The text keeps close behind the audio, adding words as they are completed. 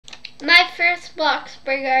My first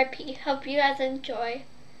Bloxburg RP. Hope you guys enjoy.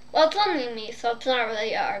 Well, it's only me, so it's not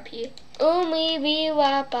really a RP. Bee bee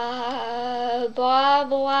wa ba blah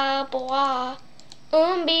blah blah.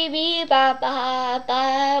 Bee bee ba ba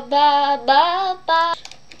ba ba ba ba.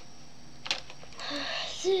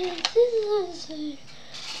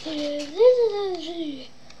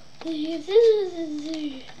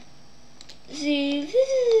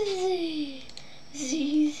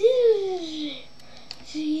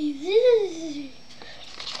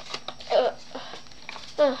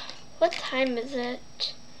 What time is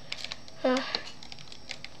it? It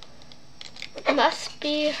must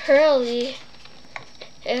be early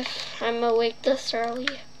if I'm awake this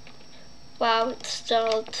early. Wow, it's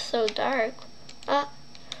still so dark. I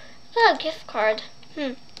got a gift card.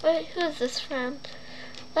 Wait, who is this from?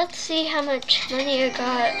 Let's see how much money I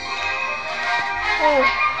got. Oh,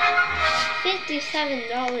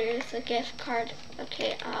 $57 a gift card.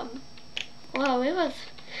 Okay, whoa,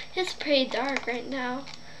 it's pretty dark right now.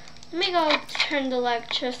 Let me go turn the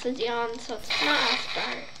electricity on so it's not as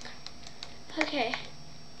dark. Okay.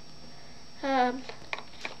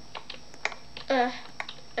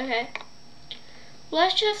 Okay.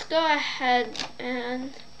 Let's just go ahead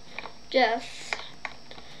and just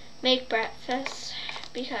make breakfast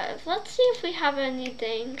because let's see if we have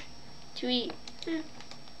anything to eat.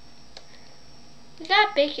 We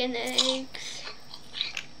got bacon and eggs.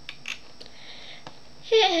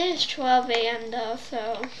 It is 12 a.m. though,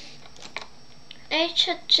 so I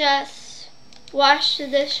should just wash the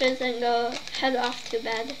dishes and go head off to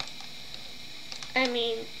bed. I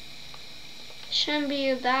mean, shouldn't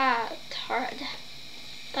be that hard,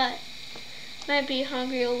 but might be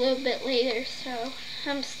hungry a little bit later, so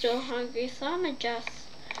I'm still hungry, so I'm gonna just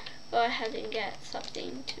go ahead and get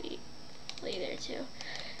something to eat later too.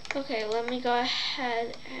 Okay, let me go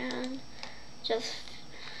ahead and just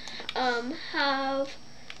have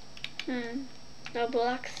no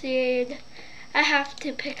black seed. I have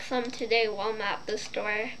to pick some today while I'm at the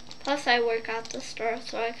store. Plus I work at the store,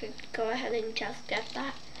 so I could go ahead and just get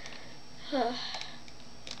that.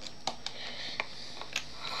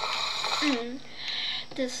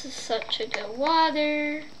 This is such a good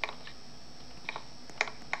water.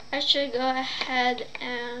 I should go ahead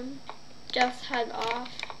and just head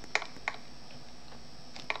off.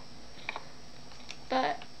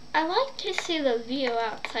 But I like to see the view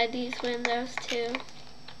outside these windows too.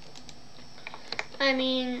 I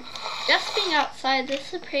mean, just being outside,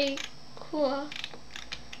 this is pretty cool.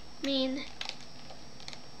 I mean,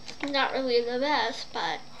 it's not really the best,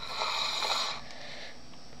 but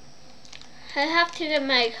I have to give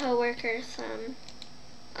my coworker some,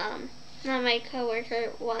 not my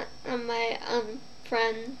coworker, one of my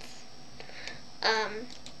friends,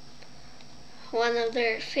 one of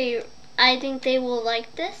their favorite. I think they will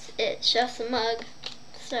like this. It's just a mug,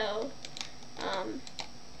 so I'm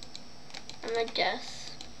gonna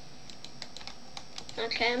just.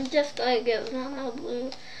 Okay, I'm just gonna give them a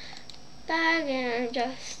blue bag and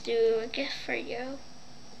just do a gift for you.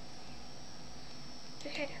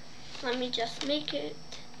 Okay. Let me just make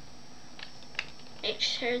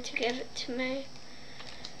sure to give it to my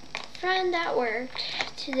friend at work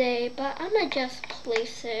today, but I'm gonna just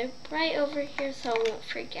place it right over here so I won't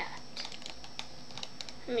forget.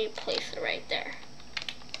 Let me place it right there.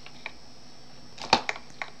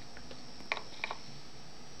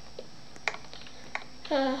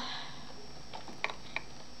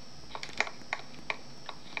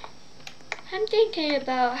 I'm thinking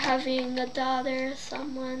about having a daughter or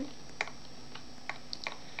someone,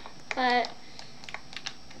 but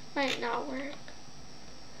might not work.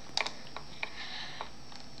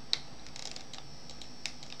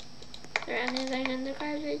 Is there anything in the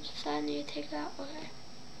garbage so I need to take that away?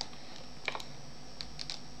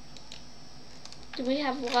 Do we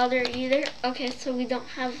have water either? Okay, so we don't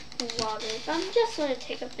have water, but I'm just going to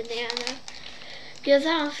take a banana because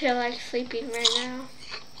I don't feel like sleeping right now.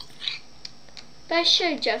 But I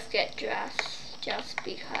should just get dressed just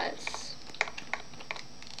because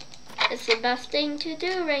it's the best thing to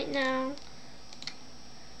do right now.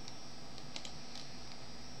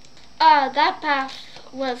 That bath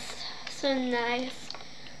was so nice.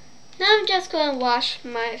 Now I'm just going to wash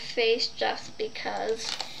my face just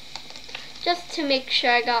because. Just to make sure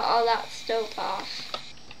I got all that stuff off.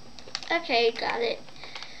 Okay, got it.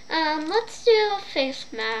 Let's do a face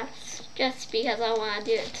mask just because I want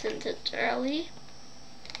to do it since it's early.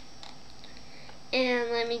 And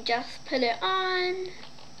let me just put it on.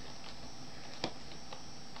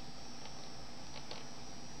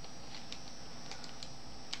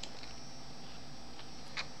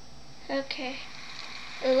 Okay,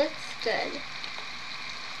 it looks good.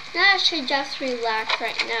 Now I should just relax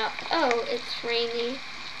right now. Oh, it's rainy.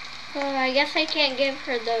 I guess I can't give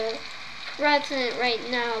her the present right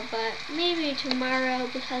now, but maybe tomorrow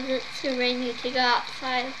because it's too rainy to go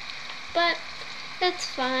outside. But it's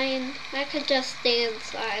fine. I could just stay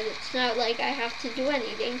inside. It's not like I have to do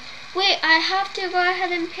anything. Wait, I have to go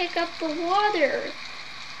ahead and pick up the water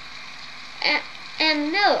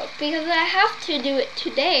and milk because I have to do it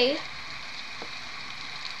today.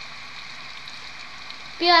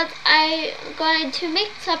 Because I'm going to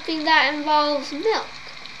make something that involves milk.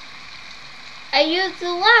 I used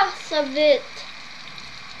the last of it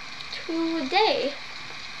today.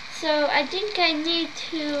 So I think I need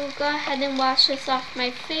to go ahead and wash this off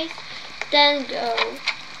my face, then go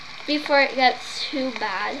before it gets too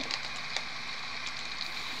bad.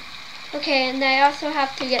 Okay, and I also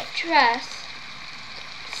have to get dressed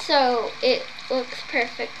so it looks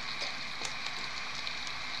perfect.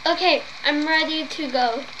 Okay, I'm ready to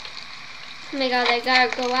go. Oh my god, I gotta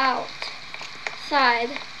go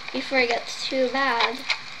outside before it gets too bad.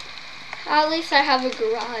 At least I have a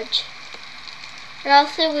garage. Or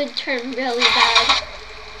else it would turn really bad.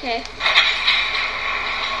 Okay.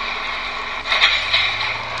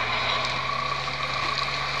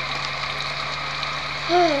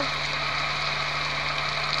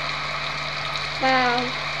 Wow.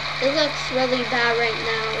 It looks really bad right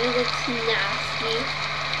now. It looks nasty.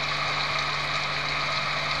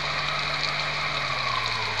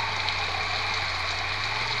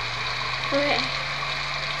 Okay.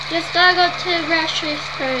 Just gotta go to the grocery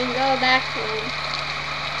store and go back home.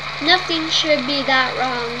 Nothing should be that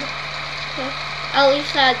wrong. Okay. At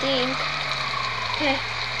least I think. Okay.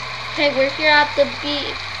 Okay, we're here at the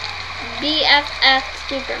BFF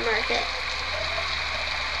supermarket.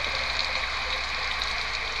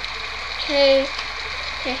 Okay.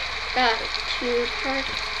 Okay. Got to park.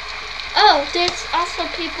 Oh, there's also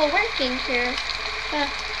people working here.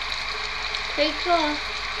 Pretty cool.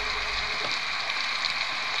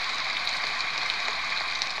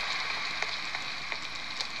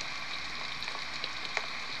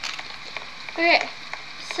 Okay,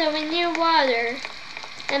 so we need water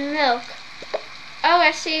and milk. Oh,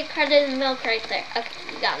 I see a carton of milk right there.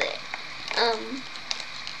 Okay, we got it.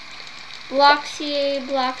 Bloxy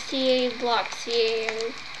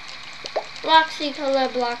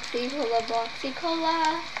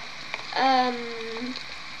Cola.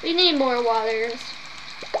 We need more waters.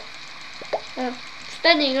 Oh,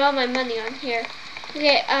 spending all my money on here.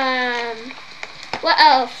 Okay, what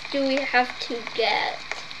else do we have to get?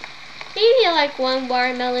 Maybe like one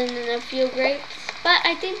watermelon and a few grapes, but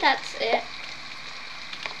I think that's it.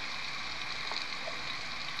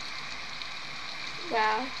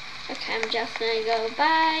 Wow. Okay, I'm just gonna go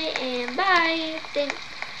bye and bye.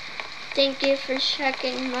 Thank you for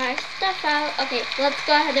checking my stuff out. Okay, let's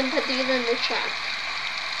go ahead and put these in the trunk.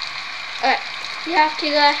 Alright, you have to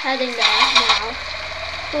go ahead and go now.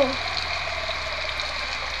 Cool.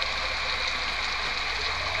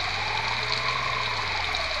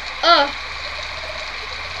 Oh!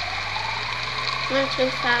 Went too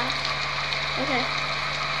fast. Okay.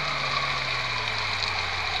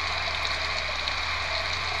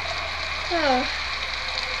 Oh.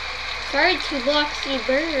 Sorry to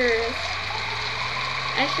Bloxburg.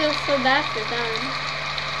 I feel so bad for them.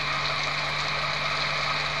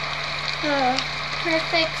 Oh,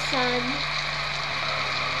 perfect sun.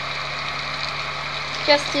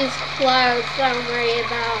 Just these clouds I'm worried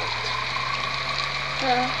about.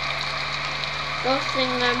 Those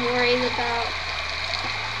things I'm worried about.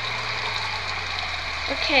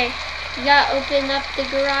 Okay, you gotta open up the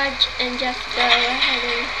garage and just go ahead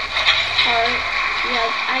and park.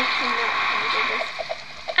 Yes, I cannot handle this.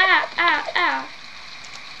 Ah, ah, ah.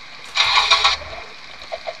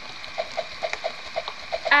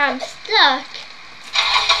 I'm stuck.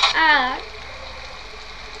 Ah.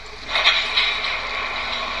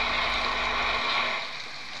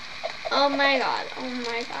 Oh my god, oh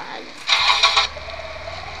my god.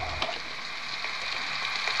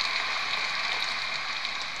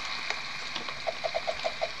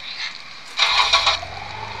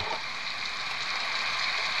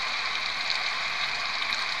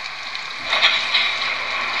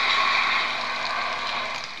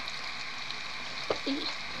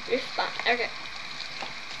 Respond. Okay.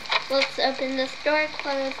 Let's open this door,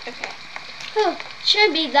 close. Okay. Oh,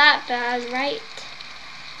 shouldn't be that bad, right?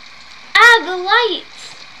 Ah, the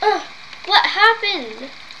lights! Ugh, what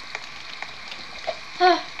happened?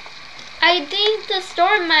 I think the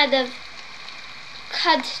storm might have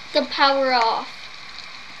cut the power off.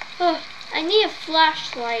 I need a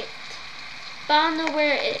flashlight, but I don't know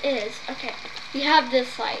where it is. Okay, we have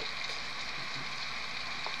this light.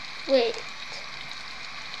 Wait.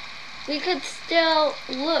 We could still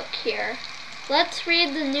look here. Let's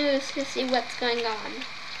read the news to see what's going on.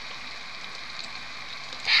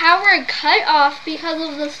 Power cut off because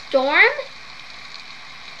of the storm?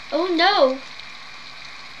 Oh no.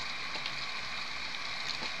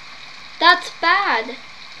 That's bad.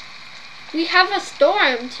 We have a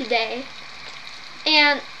storm today.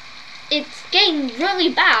 And it's getting really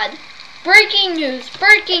bad. Breaking news,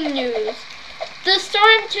 breaking news. The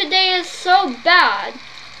storm today is so bad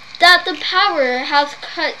that the power has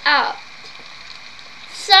cut out.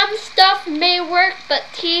 Some stuff may work, but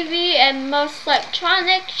TV and most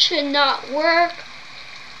electronics should not work.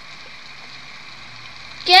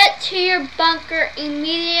 Get to your bunker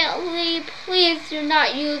immediately. Please do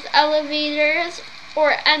not use elevators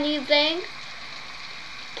or anything.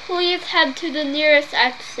 Please head to the nearest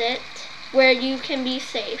exit where you can be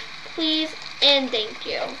safe. Please and thank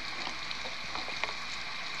you.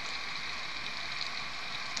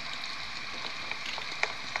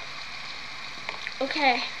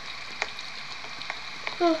 Okay.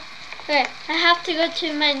 Whew. Okay, I have to go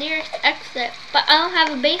to my nearest exit, but I don't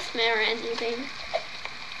have a basement or anything.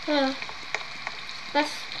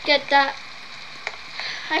 Let's get that.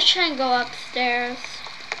 I shouldn't go upstairs.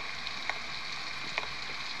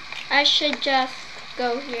 I should just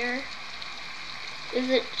go here.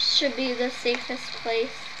 It should be the safest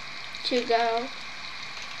place to go.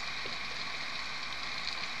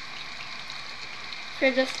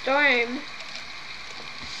 For the storm.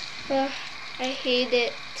 Ugh, I hate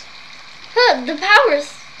it. Huh, the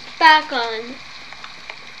power's back on.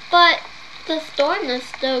 But the storm is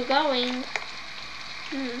still going.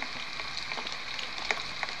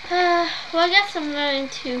 Well, I guess I'm going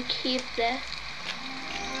to keep this.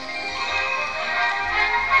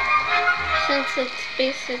 Since it's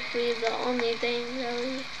basically the only thing,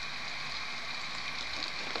 really.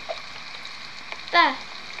 That.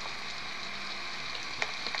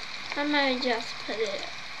 I might just put it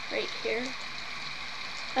right here.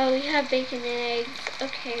 Oh, we have bacon and eggs.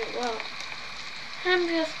 Okay, well, I'm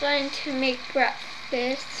just going to make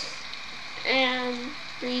breakfast and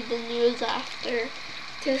read the news after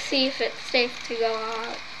to see if it's safe to go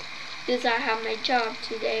out, because I have my job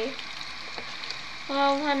today.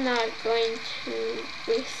 Well, I'm not going to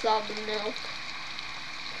waste all the milk.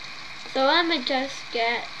 So I'm gonna just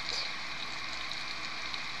get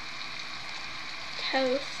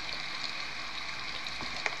toast,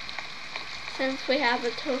 since we have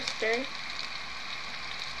a toaster.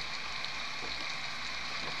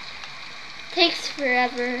 Takes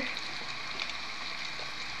forever.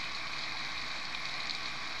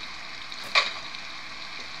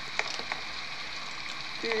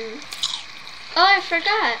 Oh, I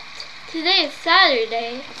forgot. Today is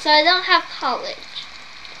Saturday, so I don't have college.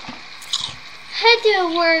 I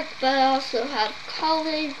do work, but I also have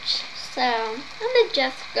college, so I'm gonna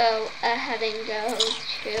just go ahead and go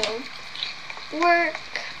to work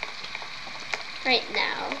right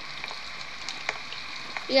now,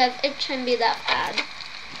 because it shouldn't be that bad.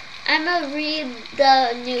 I'm gonna read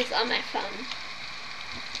the news on my phone.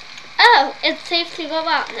 Oh, it's safe to go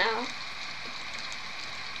out now.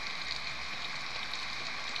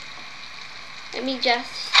 Let me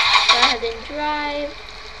just go ahead and drive.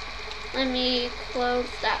 Let me close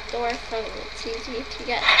that door so it's easy to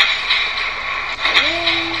get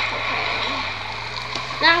in. Okay.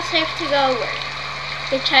 Now it's safe to go work,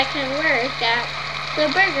 which I can work at the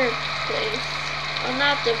burger place. Well,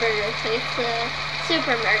 not the burger place, the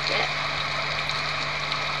supermarket.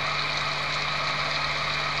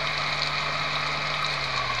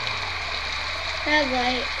 Red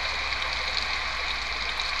light.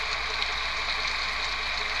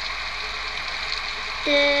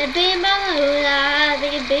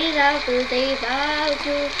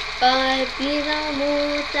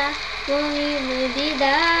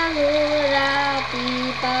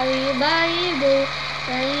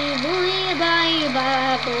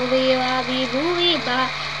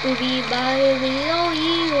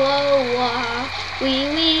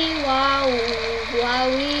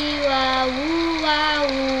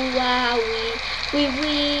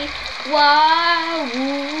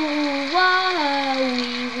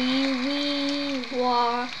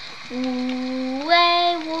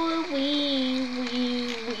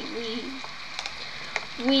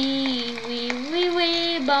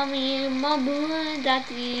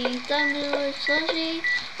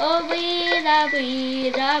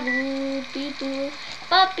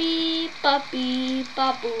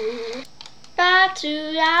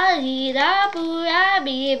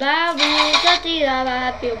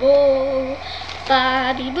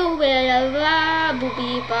 ba dee boo ba boo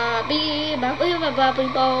bee ba bee ba boo ba ba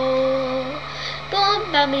bee bo boom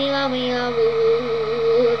ba bee ba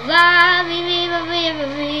boo ba bee ba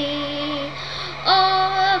bee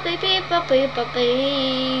oh baby baby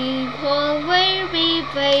oh baby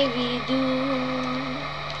baby do.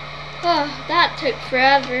 Oh, that took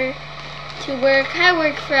forever to work. I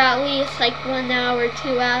worked for at least like 1 hour,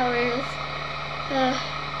 2 hours.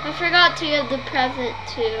 I forgot to give the present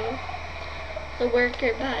to the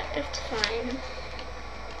worker, but it's fine.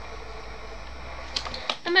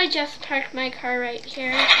 I might just park my car right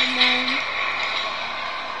here and then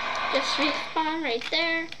just respawn right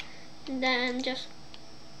there and then just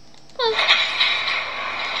close.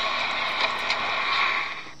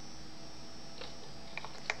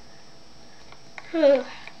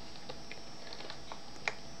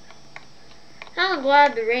 I'm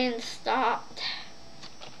glad the rain stopped.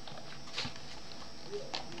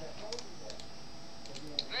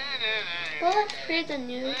 Well, let's read the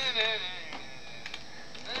news.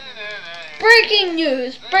 Breaking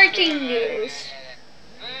news! Breaking news!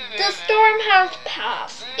 The storm has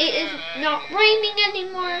passed. It is not raining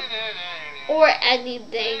anymore or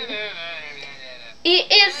anything.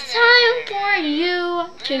 It is time for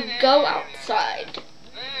you to go outside.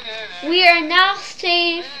 We are now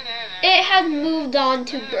safe. It has moved on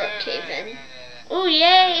to Brookhaven. Oh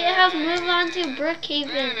yay, it has moved on to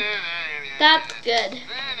Brookhaven. That's good.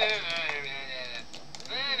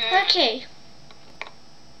 Okay.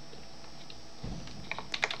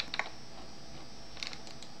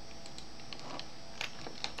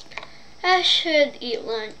 I should eat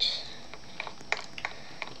lunch.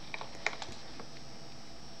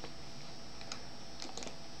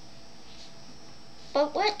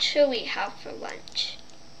 But what should we have for lunch?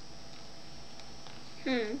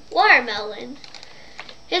 Watermelon.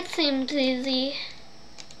 It seems easy.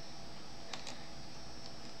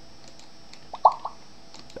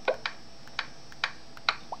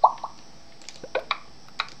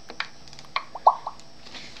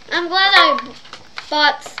 I'm glad I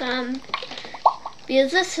bought some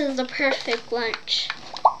because this is the perfect lunch.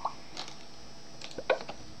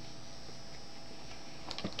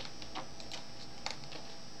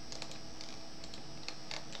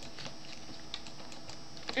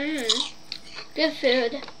 Good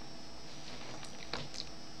food.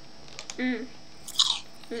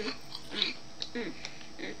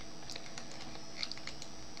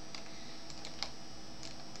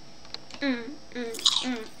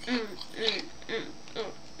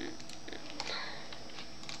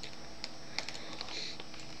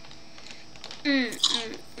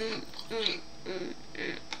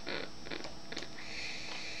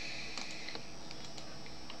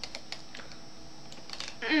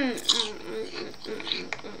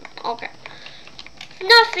 Okay.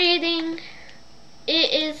 Enough eating.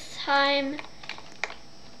 It is time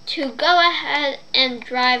to go ahead and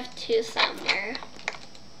drive to somewhere.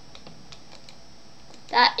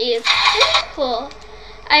 That is pretty cool.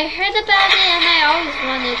 I heard about it and I always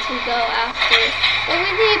wanted to go after, but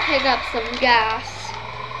we need to pick up some gas.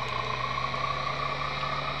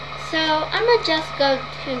 So I'm gonna just go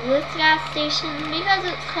to this gas station because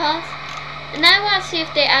it's close, and I want to see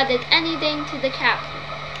if they added anything to the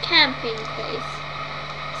camping place.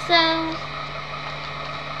 So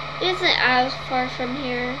it isn't as far from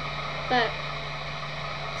here, but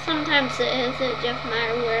sometimes it is. It just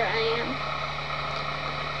matters where I am.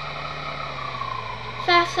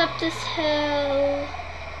 Fast up this hill.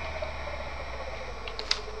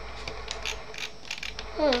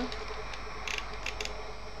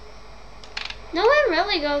 No one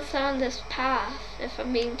really goes down this path, if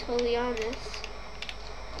I'm being totally honest.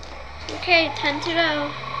 Okay, time to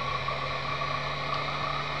go.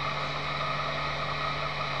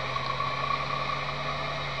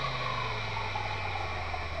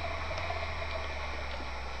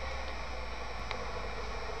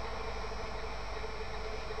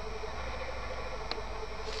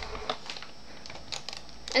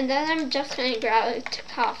 And then I'm just going to grab a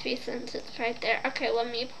coffee since it's right there. Okay, let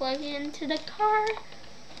me plug it into the car.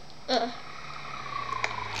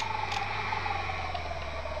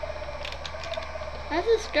 Why is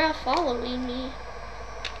this girl following me?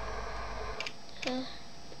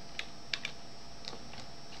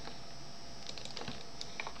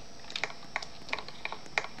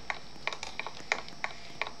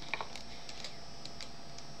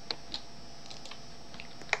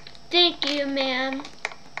 Thank you, ma'am.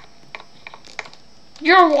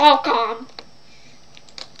 You're welcome.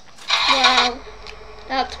 Wow,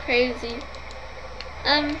 that's crazy.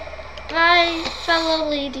 Bye, fellow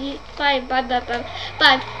lady. Bye, bye, bye, bye,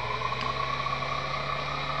 bye.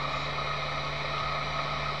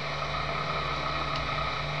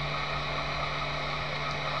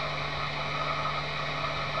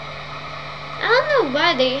 know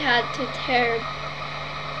why they had to tear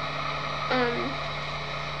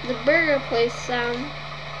the burger place down.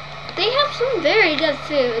 They have some very good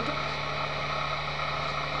food.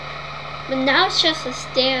 But now it's just a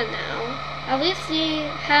stand now. At least they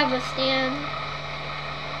have a stand.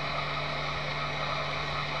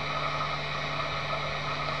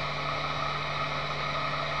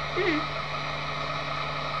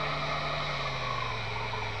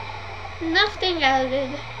 Nothing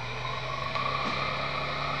added.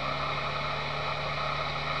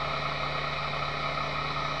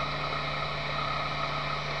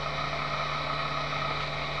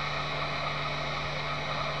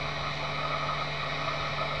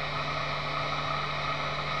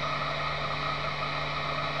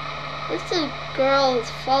 This girl is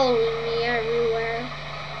following me everywhere.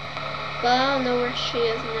 But I don't know where she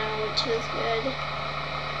is now, which is good.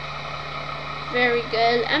 Very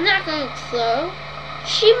good. I'm not going slow.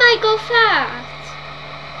 She might go fast.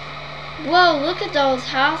 Whoa, look at those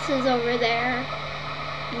houses over there.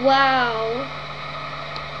 Wow.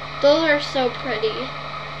 Those are so pretty.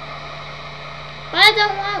 But I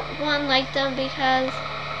don't want one like them because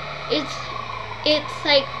it's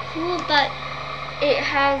like cool, but it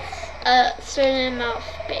has a certain amount of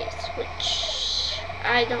space, which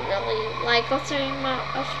I don't really like a certain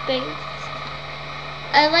amount of space.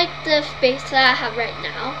 I like the space that I have right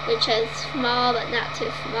now, which is small but not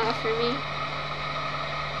too small for me.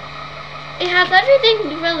 It has everything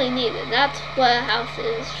you really needed. That's what a house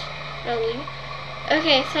is, really.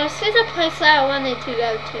 Okay, so this is a place that I wanted to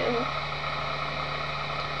go to.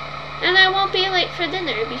 And I won't be late for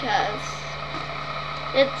dinner because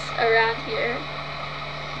it's around here.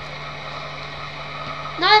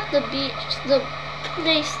 Not the beach, the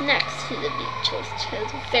place next to the beach, which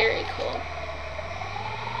is very cool.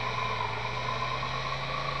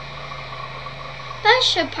 I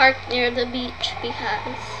should park near the beach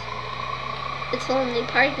because it's the only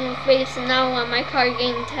parking space and I don't want my car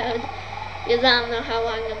getting towed because I don't know how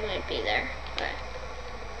long I'm going to be there. But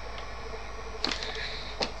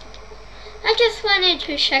I just wanted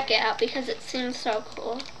to check it out because it seems so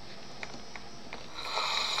cool.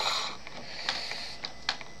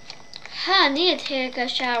 I need to take a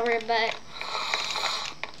shower, but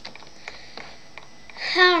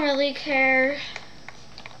I don't really care.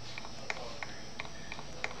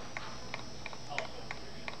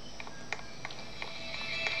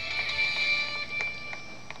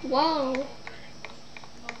 Whoa.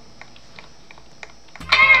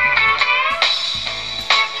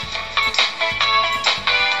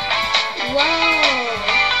 Whoa.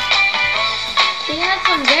 They have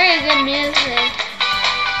some very good music.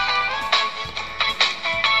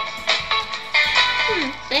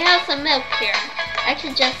 They have some milk here. I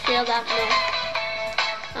could just feel that milk.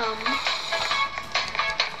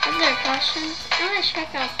 Is there a caution? I want to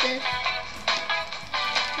check out this.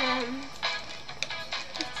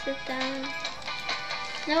 Let's sit down.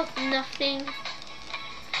 Nope, nothing.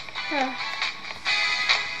 Huh.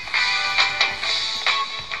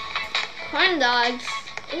 Corn dogs.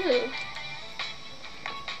 Ooh.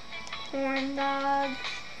 Corn dogs.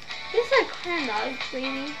 These are corn dogs,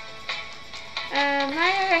 baby. My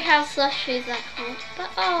other have slushies at home, but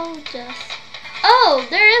oh,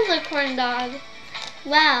 there is a corn dog.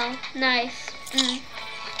 Wow, nice. I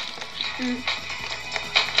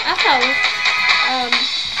thought it was,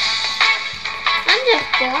 I'm just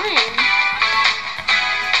blind.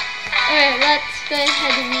 Alright, let's go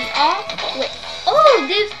ahead and eat all. Wait, oh,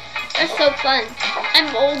 these are so fun.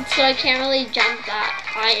 I'm old, so I can't really jump that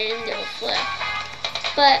high into a flip,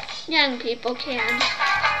 but young people can.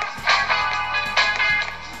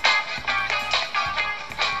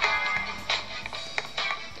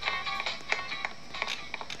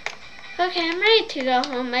 Okay, I'm ready to go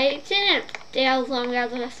home. I didn't stay as long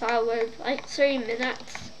as I thought it was, like 3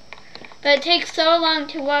 minutes. But it takes so long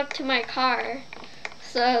to walk to my car.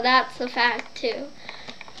 So that's a fact too.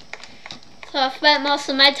 So I spent most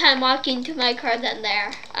of my time walking to my car than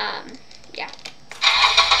there. Yeah.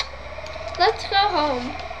 Let's go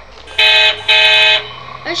home.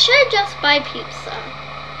 I should just buy pizza.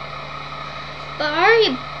 But I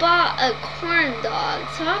already bought a corn dog,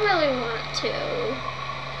 so I don't really want to.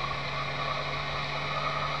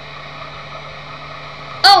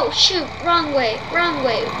 Oh shoot, wrong way, wrong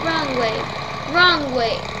way, wrong way, wrong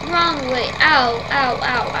way, wrong way. Ow, ow,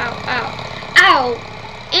 ow, ow, ow. Ow!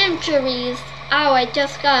 Injuries. Ow, I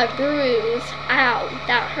just got a bruise. Ow,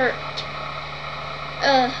 that hurt.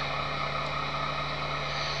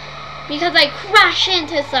 Because I crashed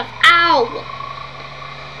into stuff. Ow!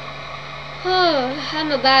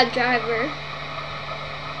 I'm a bad driver.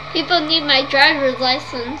 People need my driver's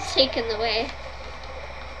license taken away.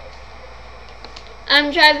 I'm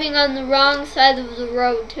driving on the wrong side of the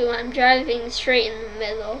road too. I'm driving straight in the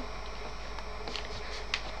middle.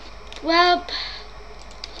 Well,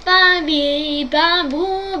 baby,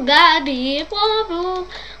 babu, baby, babu,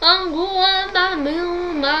 babu,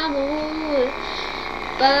 babu, babu,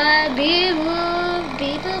 baby,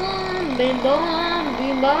 be bum, be bum,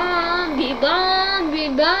 be bum, be bum, be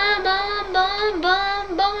bum, bum, bum,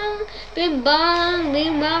 bum, bum, be bum, be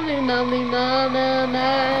bum, be bum, be bum,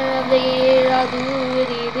 be da do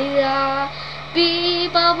di da. Be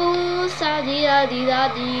babu sa di da di da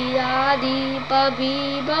di da di ba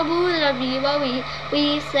be babu da be ba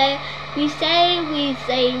we say we say we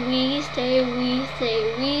say we say we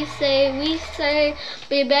say we say we say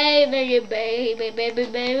be baby baby baby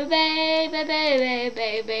baby baby baby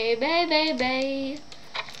baby baby baby.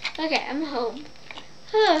 Okay, I'm home.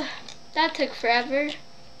 That took forever.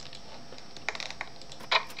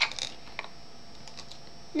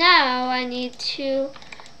 Now I need to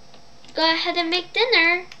go ahead and make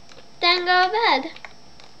dinner, then go to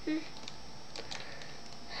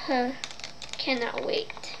bed. Cannot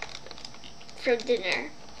wait for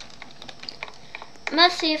dinner.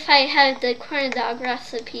 Must see if I have the corn dog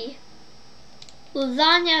recipe.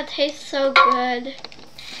 Lasagna tastes so good.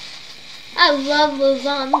 I love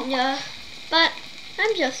lasagna, but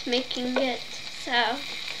I'm just making it, so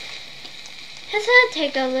it's gonna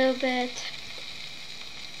take a little bit,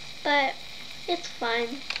 but it's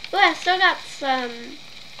fine. Oh, I still got some,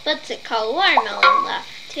 what's it called, watermelon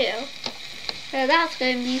left too. So that's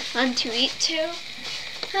going to be fun to eat too.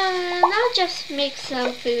 And I'll just make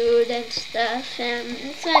some food and stuff, and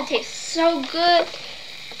it's going to taste so good.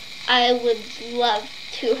 I would love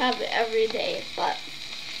to have it every day, but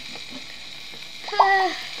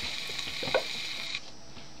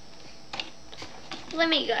let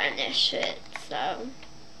me garnish it, so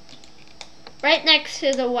right next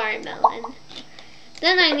to the watermelon.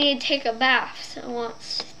 Then I need to take a bath so it won't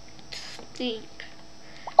stink.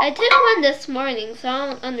 I took one this morning, so I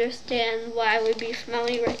don't understand why I would be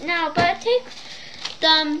smelly right now, but I take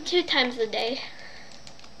them 2 times a day.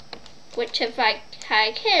 Which if I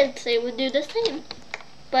had kids, they would do the same.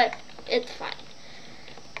 But it's fine.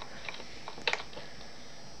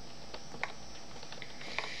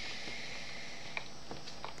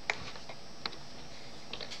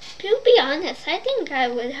 To be honest, I think I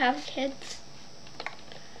would have kids.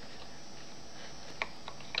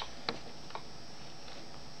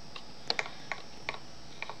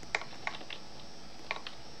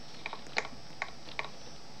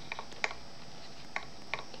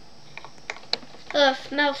 Ugh,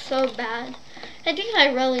 smells so bad. I think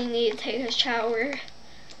I really need to take a shower.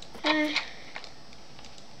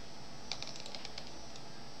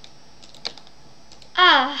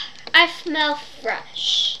 I smell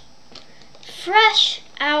fresh. Fresh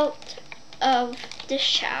out of the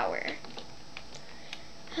shower.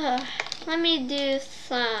 Let me do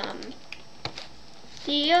some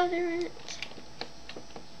deodorant.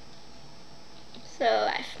 So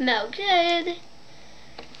I smell good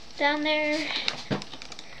down there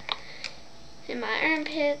in my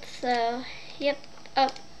armpits, so yep. Oh,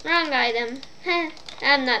 wrong item.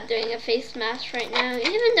 I'm not doing a face mask right now,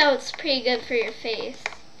 even though it's pretty good for your face.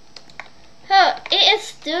 Oh, it is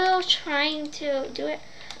still trying to do it.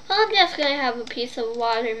 Well, I'm just gonna have a piece of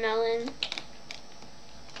watermelon.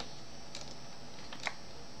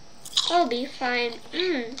 It'll be fine.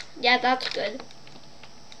 Yeah, that's good.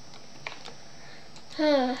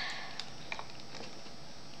 Well,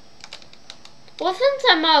 since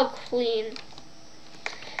I'm all clean,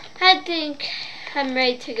 I think I'm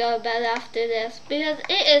ready to go to bed after this because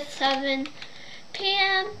it is 7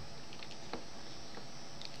 p.m.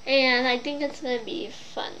 and I think it's going to be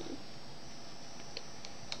fun.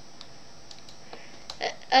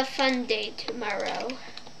 A fun day tomorrow.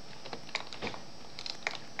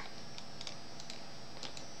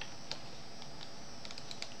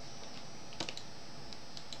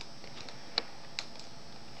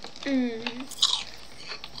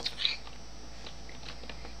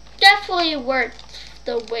 Definitely worth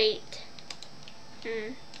the wait.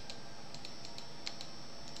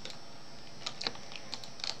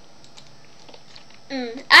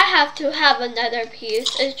 I have to have another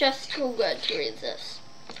piece. It's just too good to resist.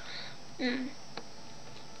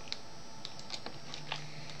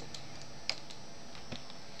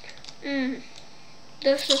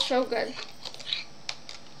 This is so good.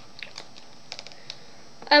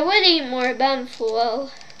 I would eat more, but I'm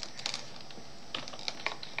full.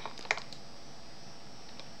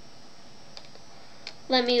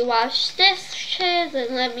 Let me wash dishes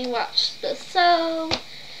and let me wash the stove,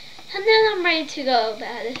 and then I'm ready to go to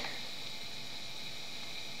bed.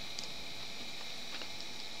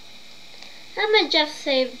 I'm gonna just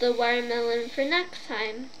save the watermelon for next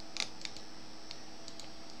time.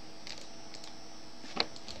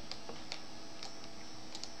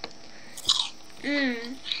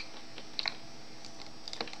 Mmm.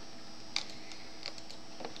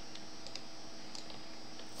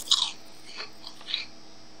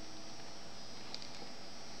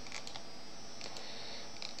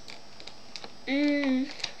 Mmm.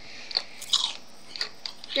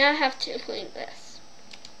 Now I have to clean this.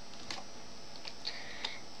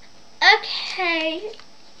 Okay.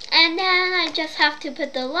 And then I just have to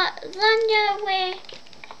put the lasagna away.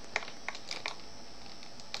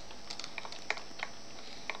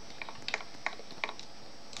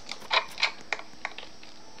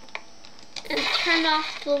 And turn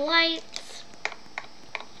off the lights.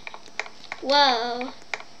 Whoa.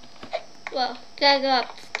 Whoa. Gotta go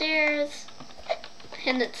upstairs.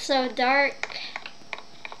 And it's so dark.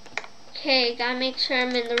 Okay, gotta make sure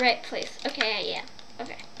I'm in the right place. Okay, yeah.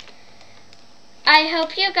 Okay. I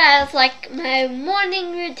hope you guys like my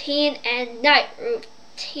morning routine and night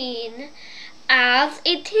routine as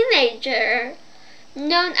a teenager,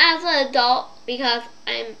 known as an adult because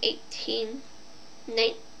I'm 18,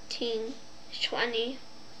 19, 20.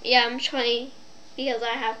 Yeah, I'm 20 because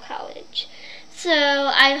I have college. So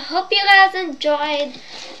I hope you guys enjoyed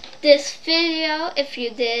this video. If you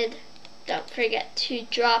did, don't forget to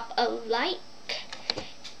drop a like.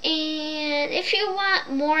 And if you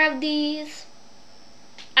want more of these,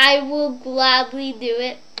 I will gladly do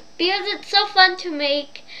it because it's so fun to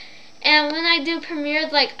make, and when I do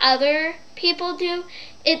premieres like other people do,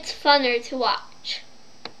 it's funner to watch.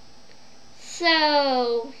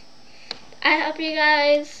 So I hope you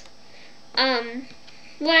guys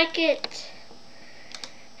like it,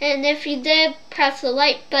 and if you did, press the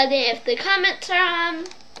like button. If the comments are on,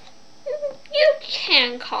 you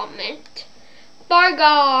can comment. Bye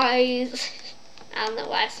guys. I don't know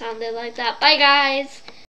why I sounded like that. Bye guys.